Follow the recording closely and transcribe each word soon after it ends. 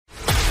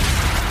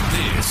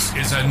This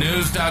is a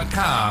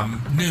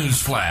News.com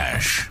news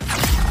flash.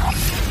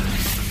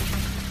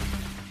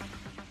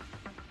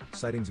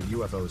 Sightings of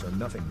UFOs are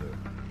nothing new.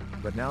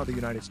 But now the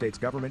United States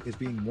government is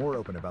being more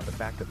open about the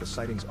fact that the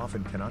sightings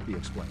often cannot be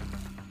explained.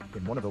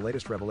 In one of the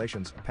latest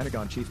revelations, a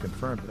Pentagon chief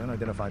confirmed that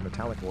unidentified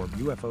metallic orb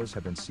UFOs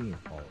have been seen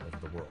all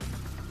over the world.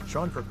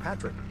 Sean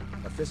Kirkpatrick,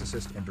 a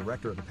physicist and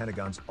director of the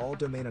Pentagon's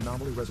All-Domain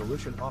Anomaly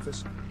Resolution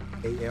Office,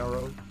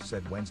 AARO,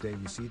 said Wednesday,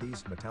 "We see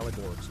these metallic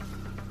orbs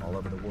all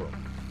over the world,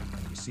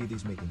 and we see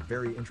these making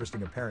very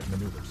interesting apparent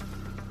maneuvers."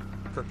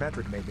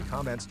 Kirkpatrick made the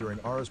comments during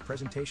AARO's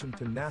presentation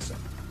to NASA.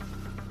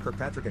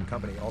 Kirkpatrick and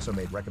company also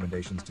made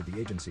recommendations to the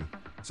agency,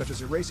 such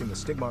as erasing the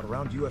stigma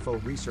around UFO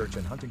research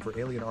and hunting for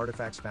alien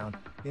artifacts found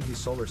in his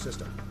solar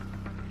system.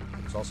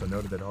 It was also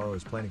noted that AARO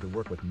is planning to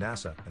work with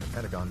NASA and the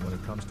Pentagon when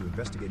it comes to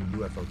investigating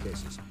UFO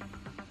cases.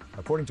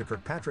 According to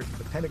Kirkpatrick,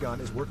 the Pentagon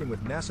is working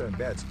with NASA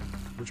embeds,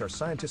 which are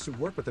scientists who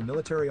work with the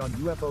military on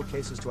UFO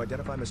cases to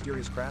identify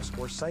mysterious crafts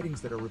or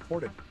sightings that are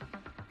reported.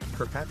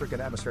 Kirkpatrick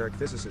and atmospheric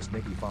physicist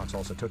Nikki Fox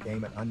also took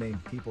aim at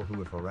unnamed people who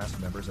have harassed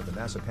members of the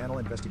NASA panel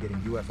investigating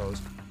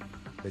UFOs.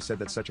 They said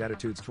that such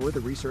attitudes toward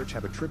the research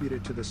have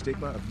attributed to the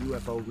stigma of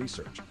UFO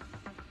research.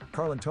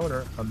 Carlin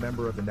Toner, a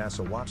member of the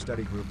NASA WAP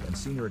study group and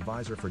senior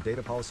advisor for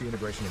data policy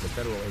integration at the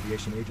Federal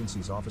Aviation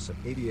Agency's Office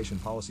of Aviation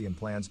Policy and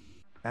Plans,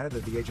 added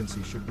that the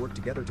agency should work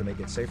together to make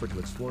it safer to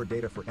explore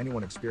data for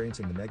anyone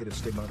experiencing the negative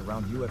stigma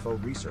around UFO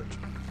research.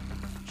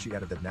 She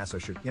added that NASA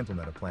should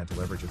implement a plan to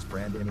leverage its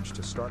brand image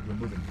to start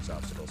removing these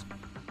obstacles.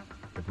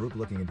 The group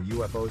looking into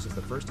UFOs is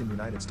the first in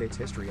United States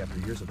history after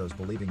years of those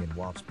believing in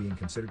WAPs being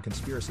considered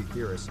conspiracy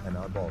theorists and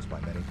oddballs by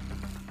many.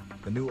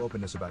 The new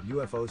openness about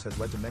UFOs has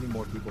led to many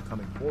more people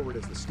coming forward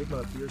as the stigma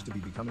appears to be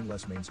becoming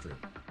less mainstream.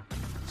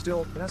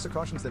 Still, NASA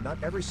cautions that not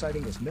every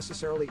sighting is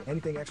necessarily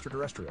anything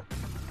extraterrestrial.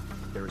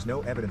 There is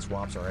no evidence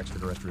WAPs are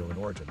extraterrestrial in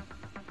origin,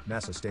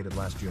 NASA stated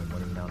last June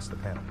when it announced the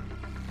panel.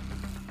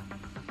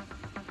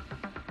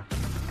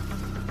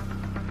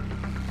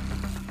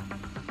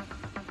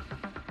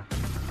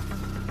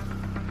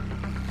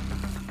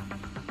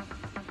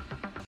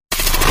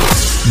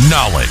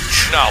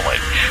 Knowledge.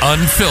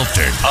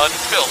 Unfiltered.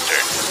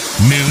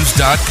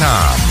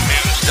 News.com.